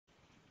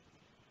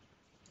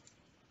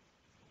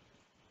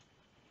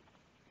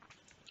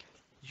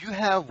You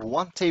have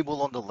one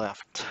table on the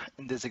left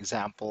in this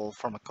example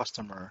from a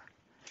customer.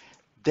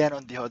 Then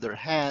on the other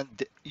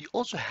hand, you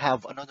also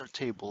have another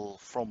table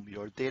from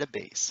your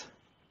database.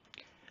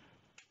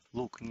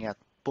 Looking at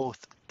both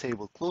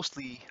tables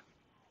closely,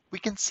 we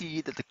can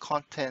see that the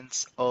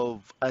contents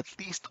of at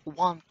least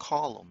one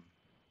column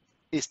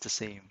is the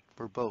same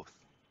for both.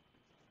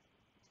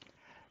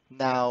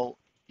 Now,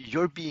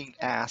 you're being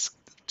asked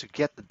to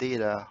get the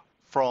data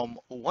from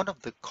one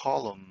of the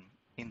column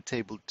in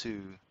table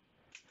 2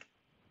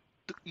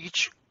 to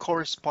each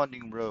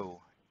corresponding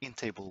row in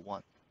table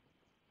 1.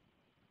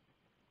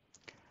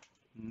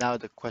 Now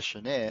the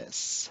question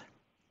is,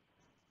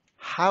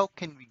 how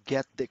can we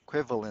get the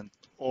equivalent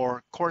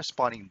or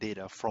corresponding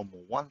data from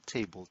one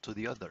table to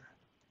the other?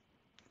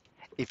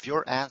 If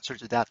your answer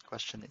to that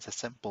question is a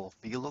simple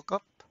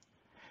VLOOKUP,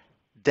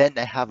 then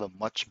I have a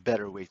much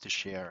better way to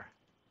share,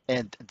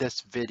 and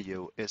this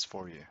video is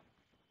for you.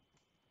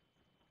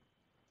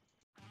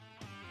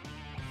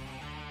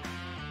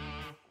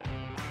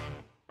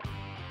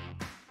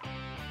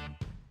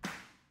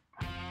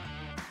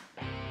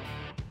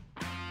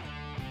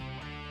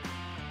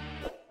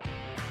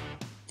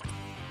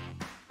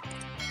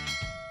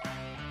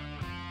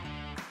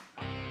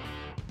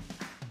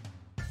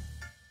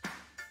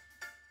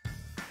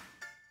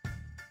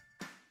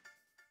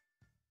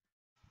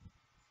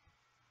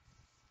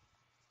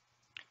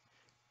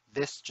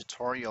 This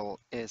tutorial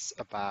is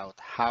about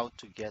how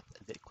to get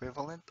the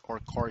equivalent or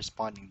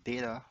corresponding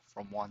data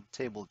from one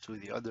table to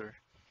the other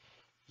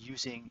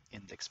using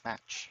index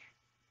match.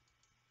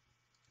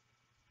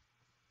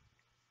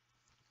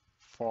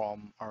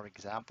 From our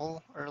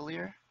example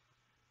earlier,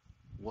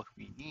 what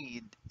we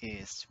need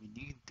is we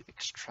need to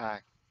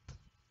extract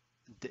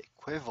the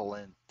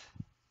equivalent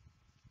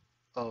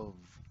of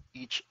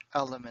each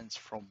element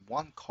from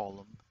one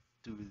column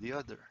to the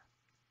other.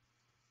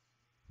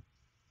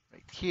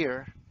 Right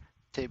here,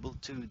 table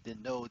 2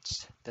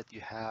 denotes that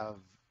you have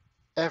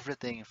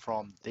everything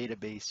from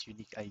database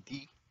unique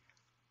ID,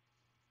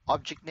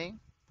 object name,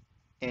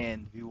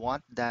 and we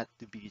want that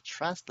to be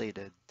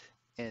translated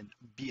and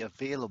be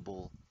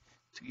available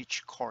to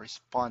each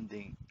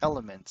corresponding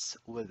elements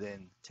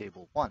within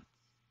table 1.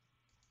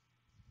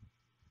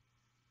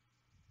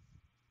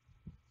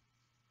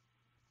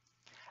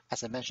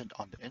 As I mentioned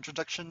on the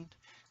introduction,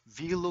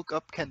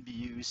 VLOOKUP can be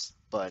used,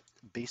 but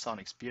based on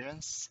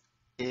experience,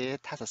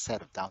 it has a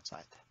set of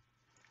downside.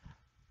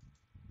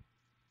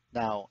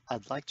 Now,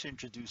 I'd like to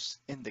introduce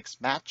index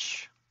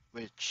match,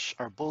 which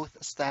are both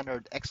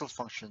standard Excel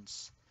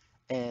functions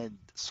and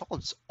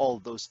solves all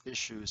those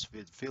issues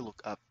with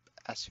VLOOKUP,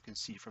 as you can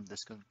see from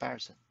this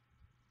comparison.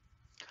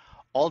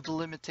 All the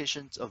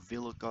limitations of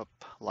VLOOKUP,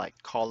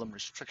 like column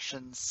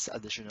restrictions,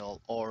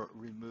 additional or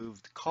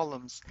removed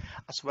columns,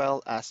 as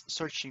well as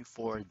searching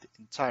for the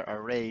entire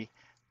array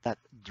that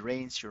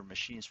drains your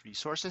machine's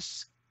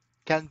resources,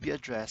 can be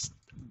addressed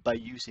by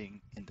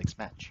using index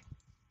match.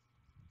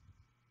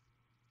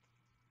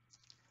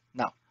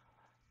 Now,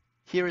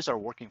 here is our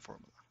working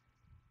formula.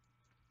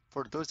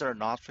 For those that are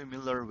not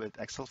familiar with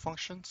Excel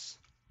functions,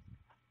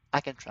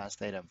 I can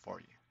translate them for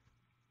you.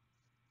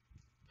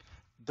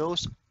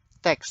 Those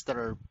texts that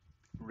are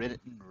written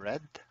in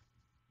red,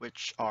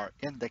 which are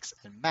index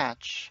and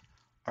match,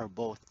 are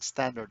both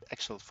standard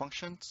Excel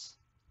functions.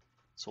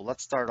 So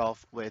let's start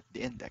off with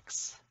the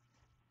index.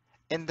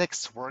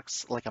 Index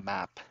works like a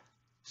map.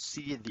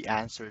 See the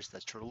answers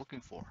that you're looking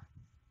for.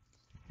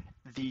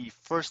 The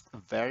first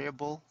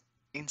variable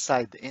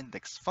inside the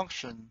index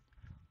function,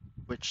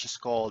 which is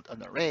called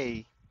an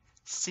array,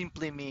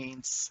 simply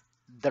means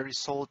the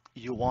result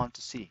you want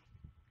to see,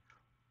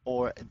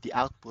 or the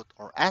output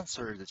or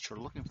answer that you're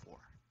looking for.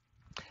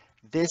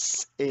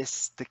 This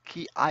is the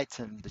key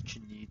item that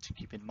you need to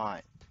keep in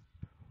mind.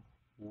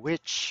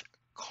 Which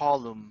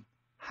column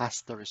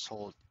has the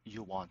result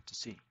you want to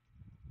see?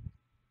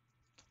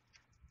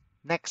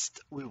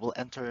 Next, we will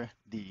enter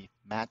the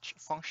match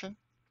function.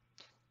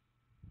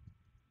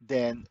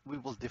 Then we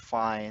will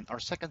define our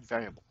second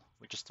variable,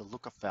 which is the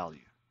lookup value.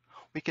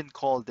 We can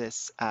call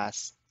this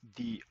as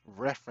the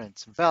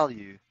reference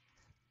value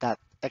that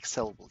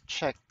Excel will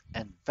check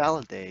and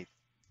validate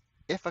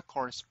if a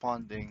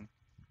corresponding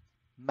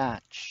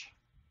match.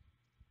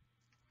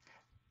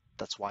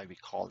 That's why we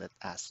call it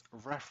as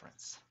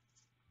reference.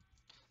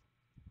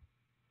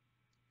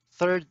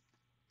 Third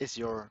is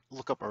your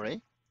lookup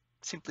array,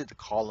 simply the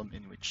column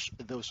in which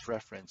those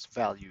reference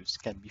values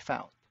can be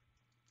found.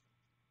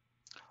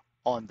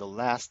 On the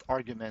last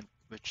argument,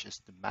 which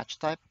is the match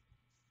type,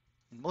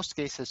 in most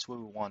cases what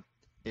we want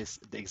is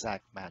the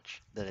exact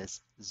match, that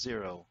is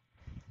 0,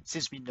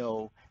 since we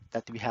know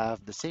that we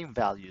have the same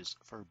values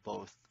for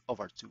both of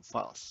our two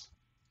files.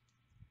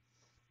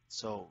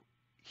 So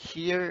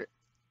here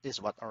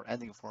is what our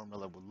ending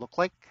formula would look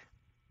like.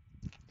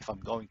 If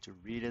I'm going to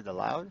read it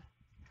aloud,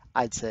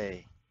 I'd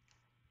say,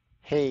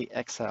 hey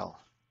Excel,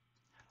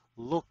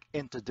 look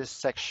into this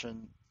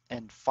section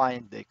and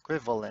find the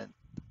equivalent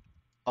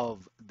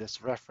of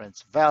this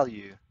reference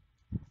value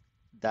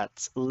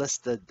that's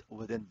listed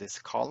within this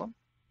column,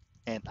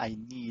 and I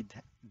need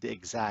the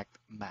exact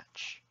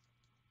match.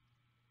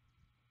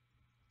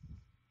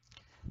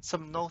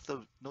 Some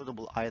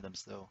notable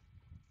items though.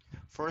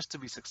 For us to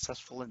be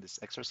successful in this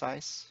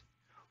exercise,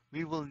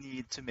 we will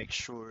need to make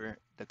sure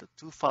that the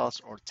two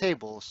files or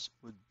tables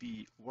would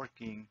be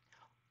working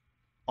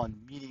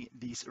on meeting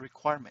these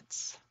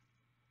requirements.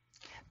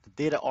 The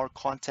data or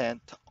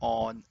content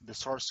on the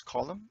source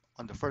column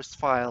on the first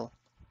file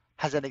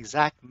has an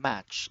exact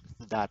match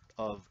to that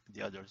of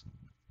the other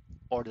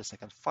or the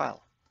second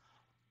file,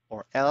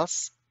 or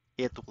else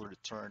it will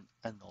return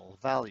a null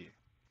value.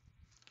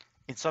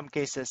 In some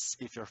cases,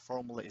 if your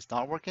formula is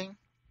not working,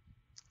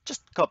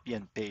 just copy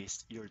and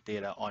paste your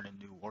data on a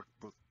new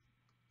workbook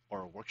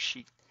or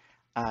worksheet,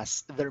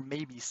 as there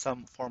may be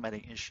some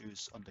formatting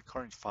issues on the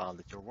current file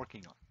that you're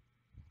working on.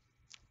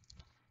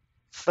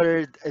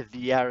 Third,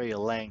 the array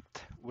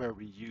length where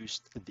we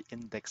used the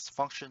index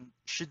function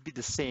should be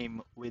the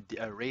same with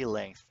the array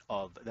length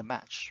of the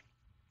match.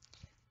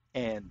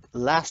 And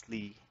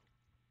lastly,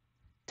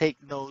 take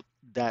note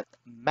that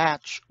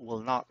match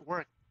will not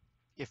work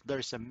if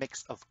there's a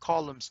mix of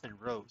columns and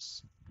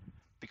rows,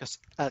 because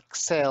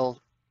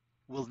Excel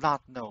will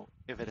not know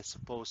if it is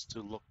supposed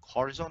to look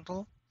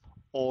horizontal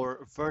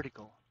or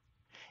vertical.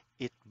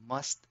 It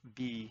must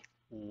be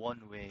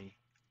one way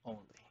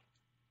only.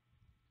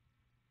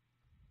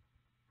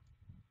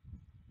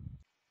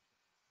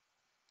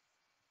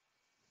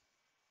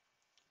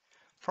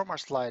 From our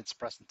slides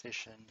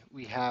presentation,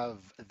 we have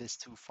these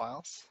two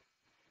files,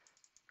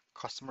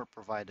 customer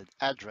provided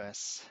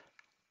address,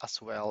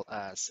 as well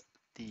as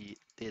the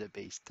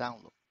database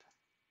download.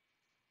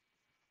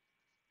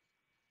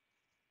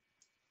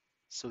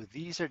 So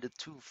these are the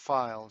two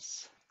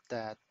files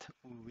that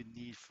we would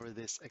need for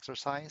this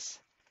exercise.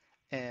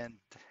 And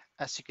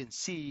as you can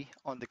see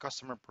on the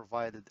customer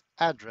provided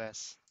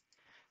address,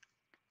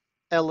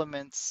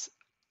 elements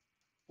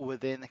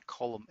within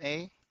column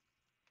A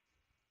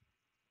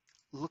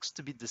looks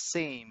to be the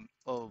same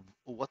of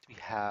what we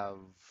have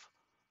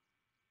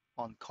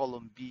on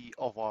column B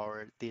of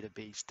our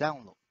database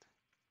download.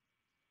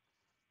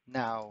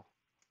 Now,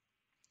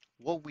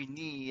 what we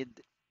need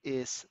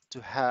is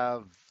to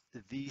have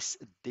these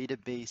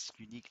database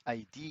unique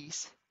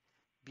IDs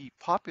be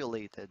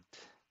populated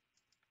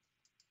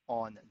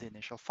on the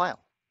initial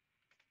file.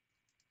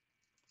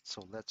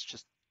 So let's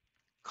just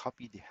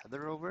copy the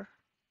header over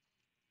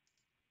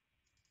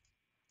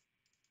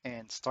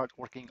and start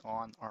working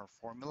on our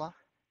formula,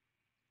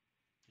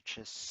 which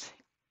is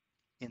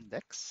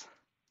index,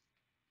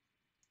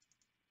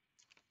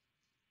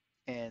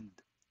 and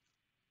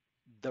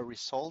the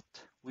result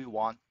we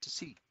want to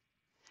see,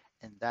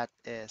 and that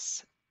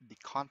is the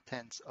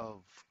contents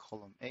of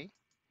column A.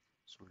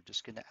 So we're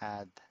just going to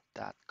add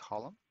that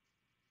column.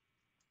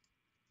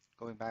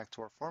 Going back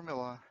to our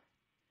formula,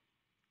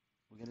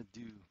 we're going to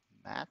do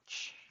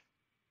match,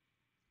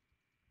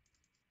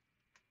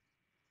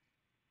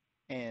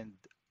 and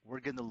we're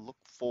going to look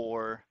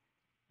for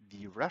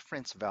the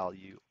reference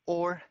value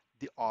or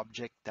the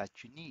object that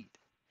you need.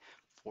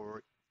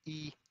 For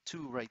E2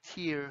 right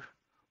here,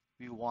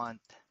 we want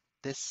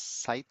this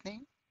site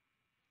name,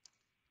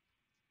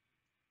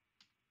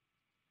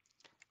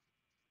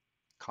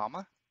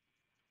 comma,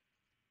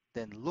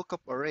 then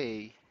lookup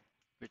array,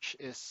 which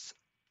is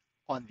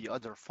on the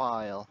other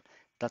file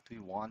that we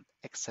want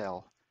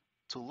Excel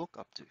to look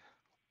up to,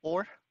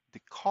 or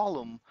the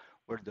column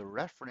where the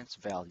reference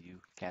value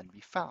can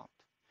be found,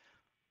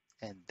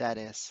 and that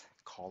is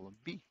column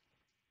B,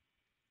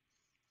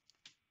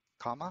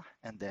 comma,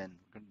 and then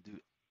we're going to do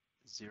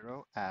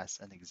 0 as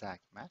an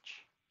exact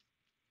match,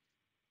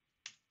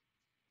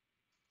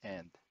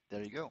 and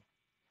there you go.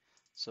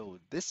 So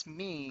this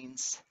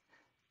means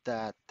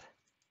that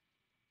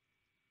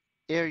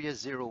Area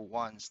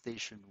 01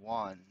 Station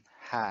 1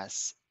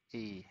 has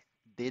a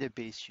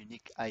database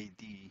unique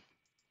ID,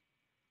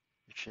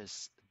 which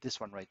is this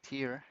one right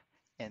here,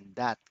 and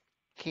that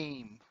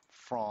came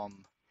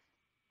from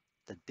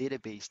the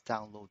database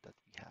download that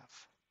we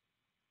have.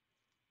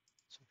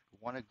 So if you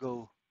want to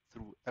go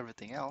through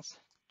everything else,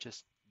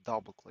 just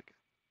double click it.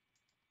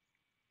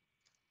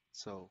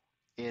 So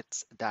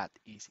it's that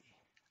easy.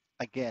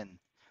 Again,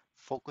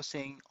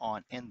 focusing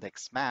on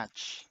index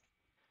match,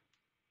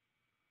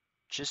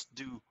 just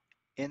do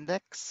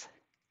index,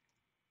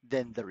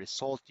 then the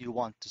result you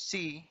want to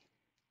see,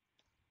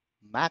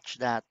 match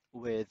that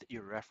with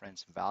your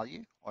reference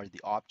value or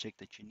the object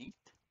that you need.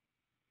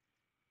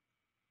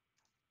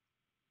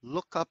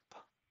 Lookup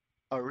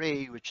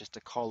array, which is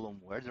the column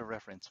where the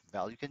reference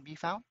value can be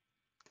found,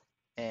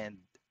 and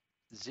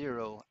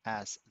 0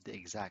 as the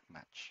exact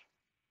match.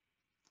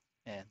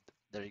 And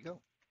there you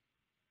go.